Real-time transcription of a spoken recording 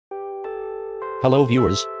Hello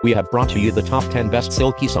viewers, we have brought to you the top 10 best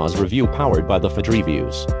Silky saws review powered by the Food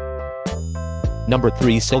Reviews. Number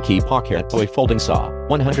 3 Silky Pocket Toy Folding Saw,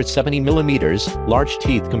 170mm, large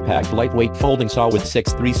teeth compact lightweight folding saw with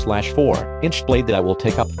 6'3/4" blade that will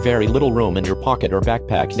take up very little room in your pocket or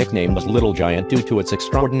backpack. Nicknamed as Little Giant due to its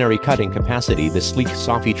extraordinary cutting capacity, this sleek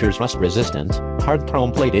saw features rust-resistant, hard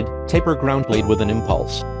chrome-plated, taper ground blade with an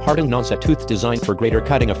impulse, hardened onset tooth designed for greater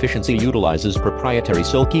cutting efficiency. Utilizes proprietary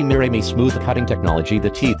Silky Mirame smooth cutting technology. The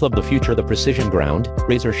teeth of the future. The precision ground,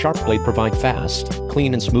 razor-sharp blade provide fast,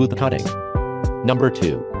 clean and smooth cutting. Number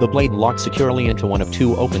 2. The blade locks securely into one of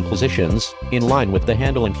two open positions, in line with the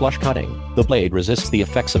handle and flush cutting. The blade resists the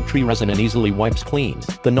effects of tree resin and easily wipes clean.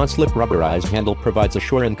 The non-slip rubberized handle provides a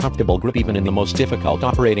sure and comfortable grip even in the most difficult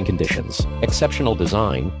operating conditions. Exceptional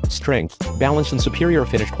design, strength, balance and superior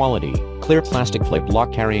finish quality. Clear plastic flip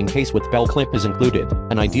lock carrying case with bell clip is included.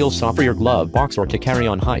 An ideal saw for your glove box or to carry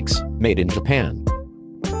on hikes. Made in Japan.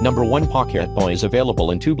 Number 1 Pocket Toy is available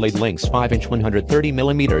in two blade lengths, 5"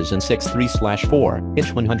 130mm and 6'3/4"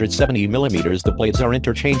 170mm. The blades are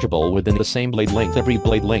interchangeable within the same blade length. Every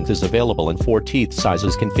blade length is available in 4 teeth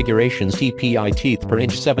sizes configurations: TPI teeth per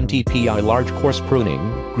inch, 7 TPI large coarse pruning,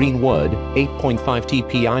 green wood, 8.5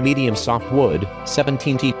 TPI medium soft wood,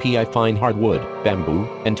 17 TPI fine hardwood, bamboo,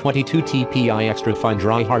 and 22 TPI extra fine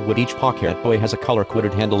dry hardwood. Each Pocket Toy has a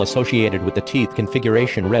color-coded handle associated with the teeth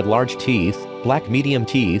configuration: red large teeth, black medium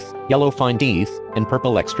teeth, yellow fine teeth, and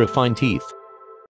purple extra fine teeth.